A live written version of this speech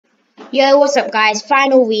Yo, what's up, guys?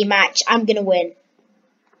 Final rematch. I'm gonna win.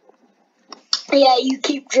 Yeah, you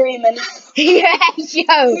keep dreaming. Yeah,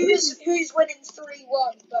 yo. Who's winning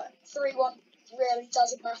 3-1? But 3-1 really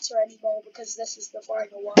doesn't matter anymore because this is the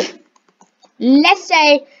final one. Let's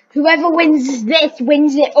say whoever wins this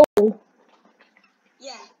wins it all.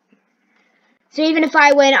 Yeah. So even if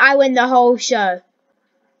I win the whole show.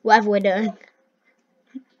 Whatever we're doing.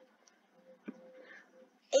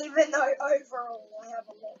 Even though overall I have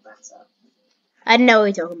a lot better. I don't know what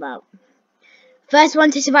we're talking about. First one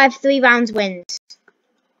to survive 3 rounds wins.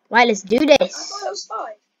 Right, let's do this. I thought it was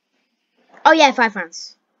 5. Oh yeah, 5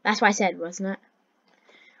 rounds. That's what I said, wasn't it?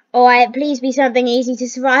 Alright, please be something easy to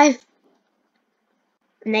survive.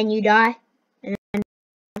 And then you die. And then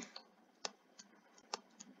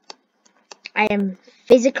I am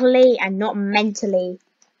physically and not mentally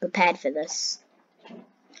prepared for this.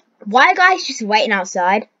 Why are guys just waiting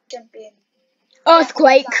outside? Champion.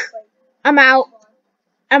 Earthquake. Yeah, exactly. I'm out.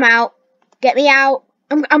 I'm out. Get me out.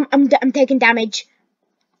 I'm taking damage.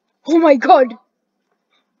 Oh my god.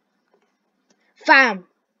 Fam,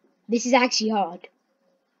 this is actually hard.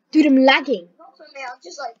 Dude, I'm lagging. Not for me, I'm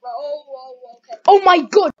just like, whoa, okay. Oh my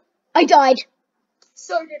god. I died.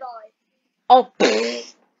 So did I. Oh,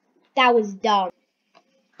 that was dumb.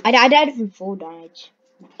 I died from full damage.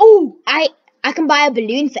 Oh, I can buy a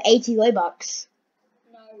balloon for 80 Robux.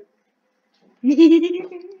 No.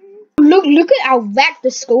 Look at how wrecked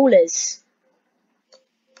the school is.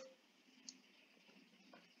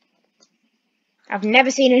 I've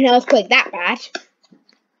never seen an earthquake that bad.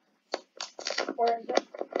 Where is it?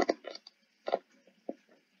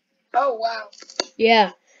 Oh, wow.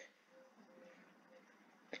 Yeah.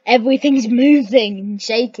 Everything's moving and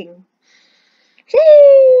shaking.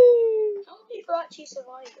 How are people actually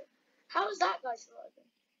surviving? How is that guy surviving?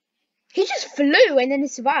 He just flew and then he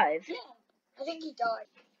survived. Yeah. I think he died.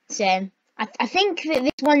 Same. I think that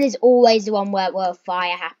this one is always the one where a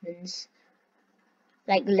fire happens.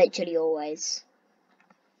 Like, literally always.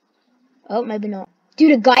 Oh, maybe not.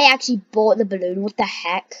 Dude, a guy actually bought the balloon. What the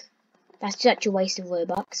heck? That's such a waste of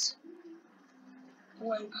Robux.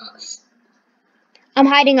 Robux. I'm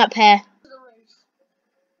hiding up here. To the roof.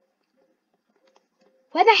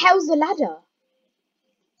 Where the hell's the ladder?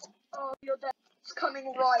 Oh, you're dead. It's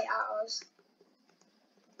coming right at us.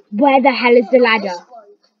 Where the hell is the ladder?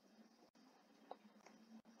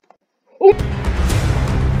 Oh.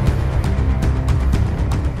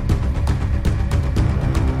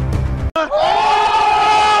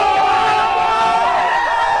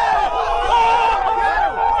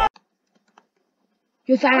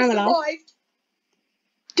 You found I'm alive? Survived.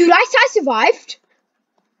 Dude, I survived.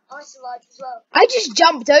 I survived as well. I just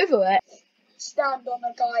jumped over it. Stand on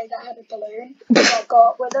a guy that had a balloon. I got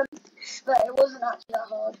up with him, but it wasn't actually that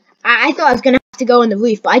hard. I thought I was going to have to go on the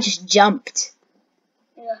roof, but I just jumped.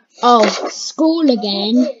 Yeah. Oh, school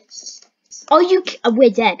again. Oh, we're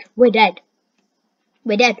dead. We're dead.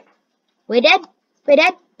 We're dead. We're dead. We're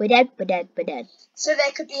dead. We're dead. We're dead. We're dead. So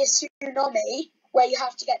there could be a tsunami where you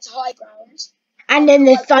have to get to high ground. And then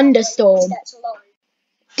the thunderstorm. Get to low.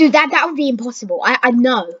 Dude, that would be impossible. I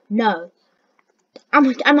no.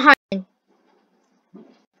 I'm hiding.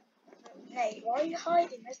 Hey, why are you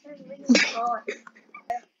hiding? There's no reason to hide.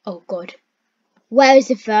 Oh god. Where is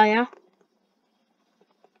the fire?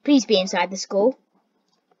 Please be inside the school.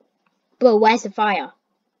 Bro, where's the fire?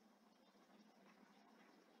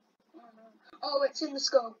 Oh, it's in the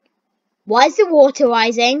school. Why is the water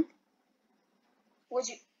rising? Would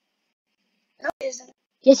you? No, it isn't.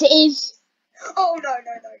 Yes, it is. Oh,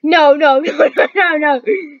 no. No.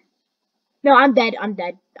 No, I'm dead. I'm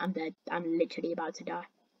literally about to die.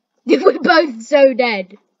 We're both so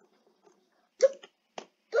dead.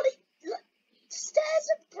 Buddy, look. Stairs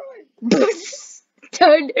are broke.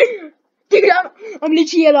 Dude, I'm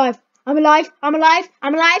literally alive. I'm alive.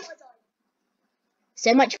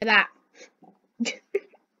 So much for that.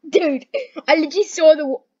 Dude, I literally saw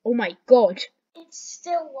the... Oh my god. It's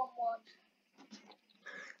still 1-1.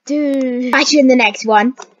 Dude. I should in the next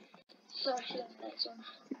one. So I should in the next one.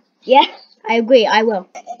 Yeah, I agree. I will.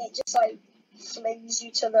 And it just like flings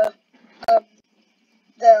you to the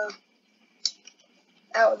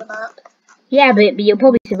out of the map. Yeah, but you'll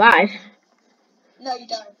probably survive. No, you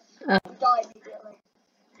don't. You die immediately.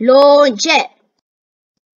 Launch it.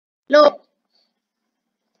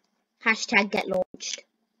 Hashtag get launched.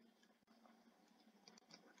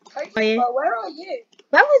 Are you? Oh, where are you?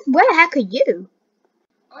 Where the heck are you?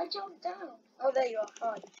 I jumped down. Oh, there you are.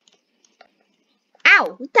 Hi.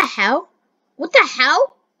 Ow! What the hell? What the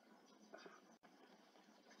hell?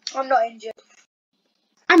 I'm not injured.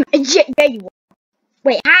 Yeah, there you are.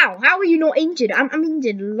 Wait, how? How are you not injured? I'm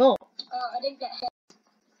injured a lot. I didn't get hit.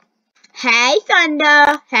 Hey,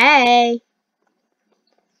 Thunder. Hey.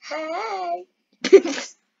 Hey.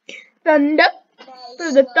 Thunder. Okay,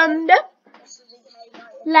 To the thunder. this is a hey,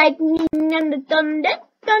 Lightning and the thunder.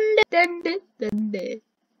 Thunder, thunder, thunder.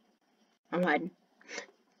 I'm hiding.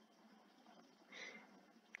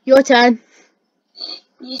 Your turn.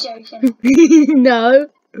 You joking? No.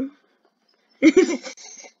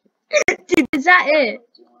 Dude, is that it?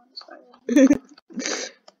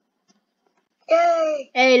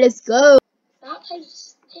 Yay! Hey, let's go.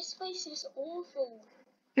 This place is awful.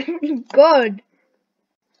 God.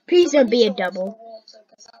 Please don't be a double.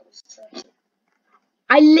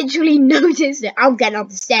 I literally noticed it. I'm getting up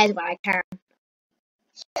the stairs when I can.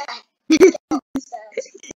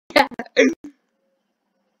 Yeah.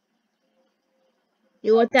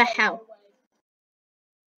 You what the hell?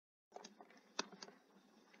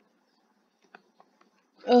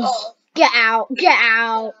 Oh, get out, get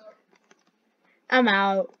out. I'm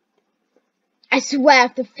out. I swear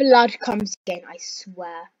if the flood comes again, I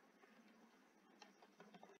swear.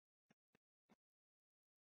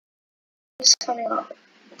 It's coming up.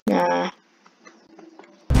 Nah.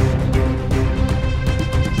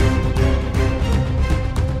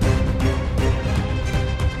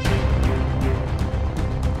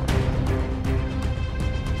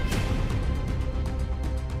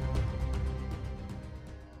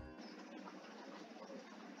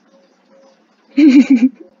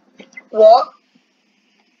 What?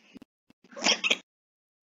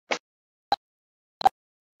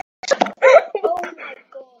 Oh my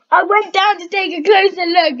god. I went down to take a closer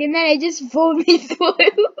look and then it just pulled me through.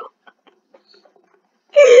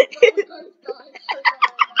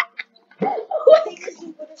 Because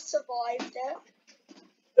you would have survived it.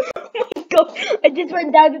 Oh my god, I just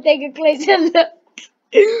went down to take a closer look.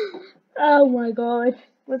 Oh my god,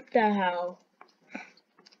 what the hell?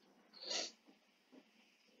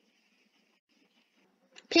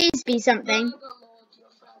 Please be something.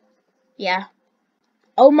 Yeah.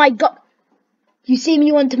 Oh my god. You see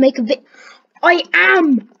me want to make a vid. I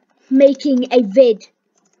am making a vid.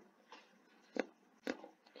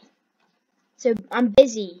 So I'm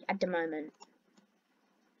busy at the moment.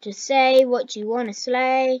 Just say what you want to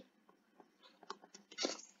slay.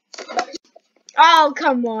 Oh,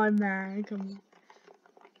 come on, man. Come on.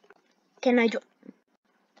 Can I drop?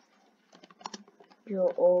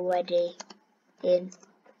 You're already in.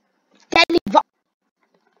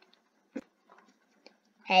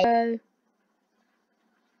 Hey.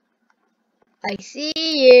 I see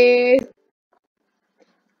you.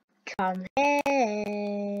 Come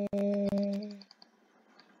here.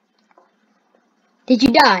 Did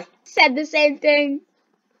you die? Said the same thing.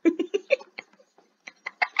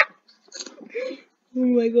 Oh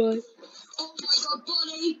my god. Oh my god,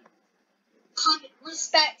 Bonnie. Can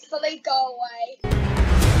respectfully go away.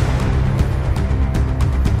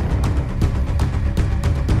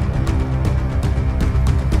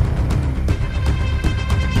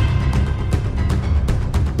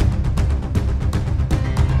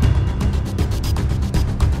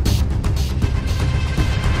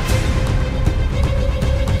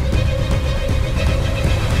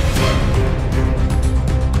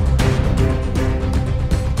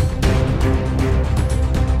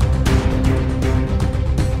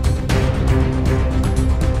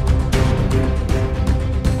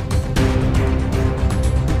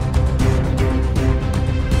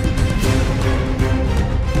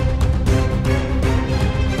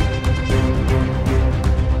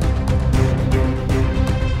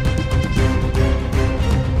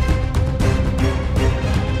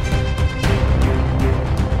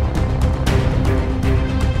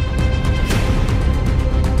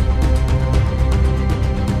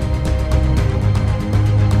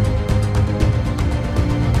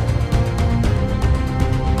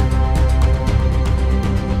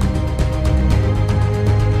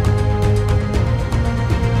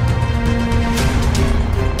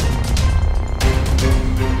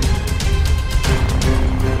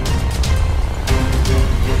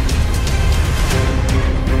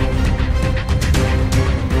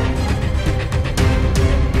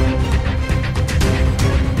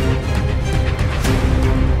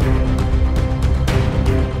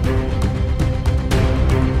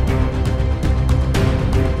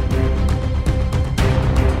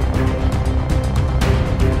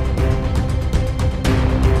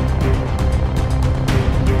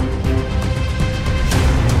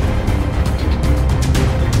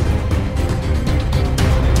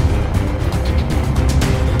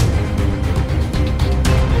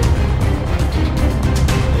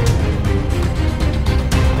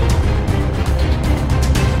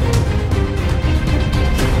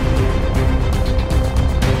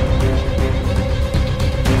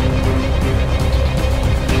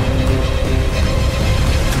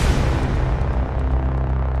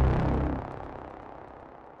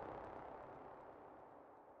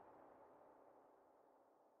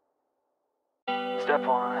 Step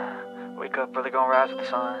 1, wake up early, gonna rise with the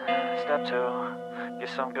sun. Step 2, get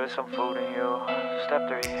some good, some food in you. Step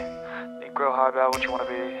 3, think real hard about what you wanna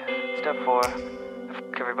be. Step 4,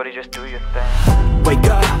 everybody just do your thing. Wake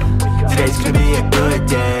up, today's gonna be a good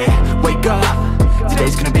day. Wake up,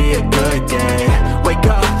 today's gonna be a good day. Wake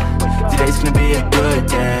up, today's gonna be a good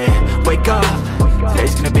day. Wake up,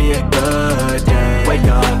 today's gonna be a good day. Wake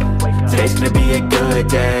up, today's gonna be a good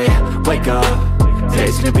day. Wake up,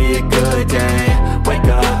 today's gonna be a good day. Wake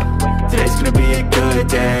up, today's gonna be a good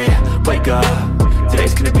day. Wake up,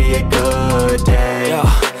 today's gonna be a good day. Yo,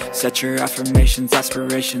 set your affirmations,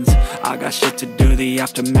 aspirations. I got shit to do, the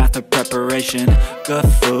aftermath of preparation. Good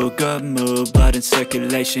food, good mood, blood in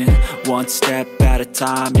circulation. One step at a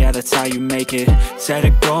time, yeah, that's how you make it. Set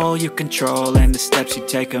a goal you control and the steps you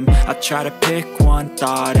take them. I try to pick one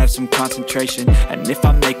thought, have some concentration. And if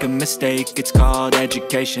I make a mistake, it's called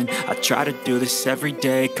education. I try to do this every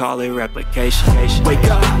day, call it replication. Wake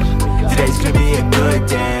up, today's gonna be a good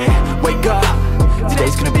day. Wake up,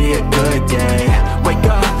 today's gonna be a good day. Wake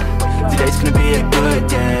up, today's gonna be a good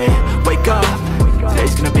day. Wake up,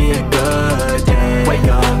 today's gonna be a good day. Wake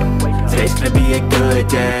up, today's gonna be a good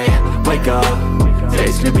day. Wake up,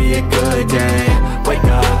 today's gonna be a good day. Wake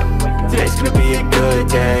up, today's gonna be a good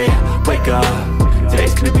day. Wake up,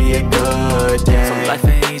 today's gonna be a good day. So life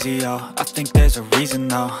ain't easy, yo, I think there's a reason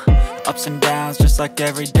though. Ups and downs, just like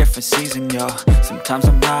every different season, yo. Sometimes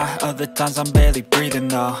I'm high, other times I'm barely breathing,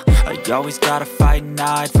 though. I always gotta fight and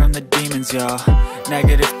hide from the demons, yo.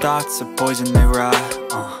 Negative thoughts are poison, they rot.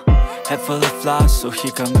 Head full of flies, so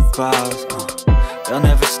here come the clouds. They'll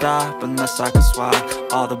never stop unless I can swap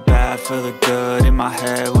all the bad for the good in my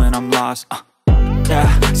head when I'm lost.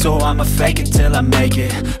 Yeah, so I'ma fake it till I make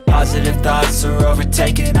it. Positive thoughts are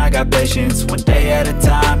overtaken, I got patience. One day at a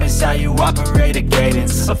time is how you operate a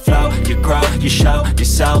cadence. A flow, you grow, you show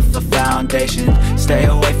yourself a foundation. Stay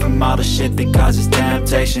away from all the shit that causes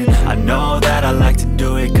temptation. I know that I like to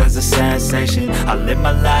do it cause it's sensation. I live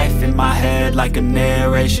my life in my head like a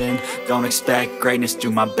narration. Don't expect greatness,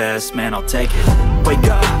 do my best, man, I'll take it. Wake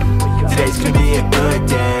up, today's gonna be a good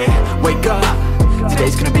day. Wake up,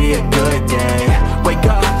 today's gonna be a good day. Wake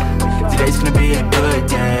up, today's gonna be a good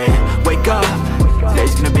day. Wake up,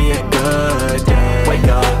 today's gonna be a good day. Wake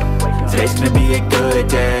up, today's gonna be a good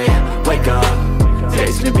day. Wake up,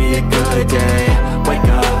 today's gonna be a good day. Wake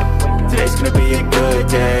up, today's gonna be a good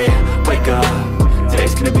day. Wake up,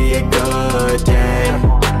 today's gonna be a good day.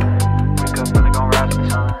 Wake up early, gonna rise with the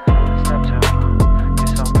sun. Step 2, get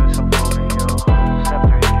some good, some food in you. Step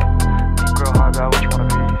 3, think real hard about what you wanna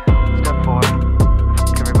be. Step 4,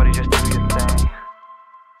 everybody just do your thing.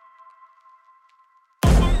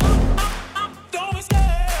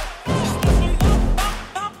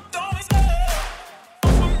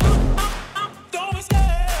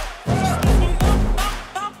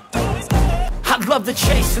 I love the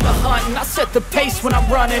chase and the hunt, and I set the pace when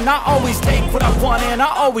I'm running. I always take what I want and I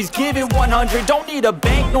always give it 100. Don't need a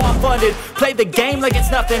bank, no I'm funded. Play the game like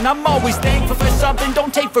it's nothing. I'm always thankful for something.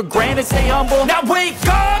 Don't take for granted, stay humble. Now wake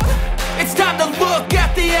up! It's time to look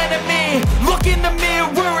at the enemy. Look in the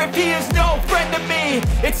mirror if he is no friend to me.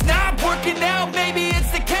 It's not working out, maybe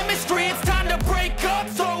it's the chemistry. It's time to break up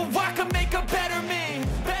so I can make a better me.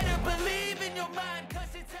 Better believe in your mind,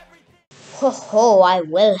 cause it's everything. Ho ho, I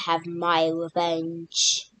will have my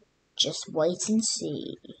revenge. Just wait and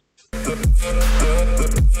see.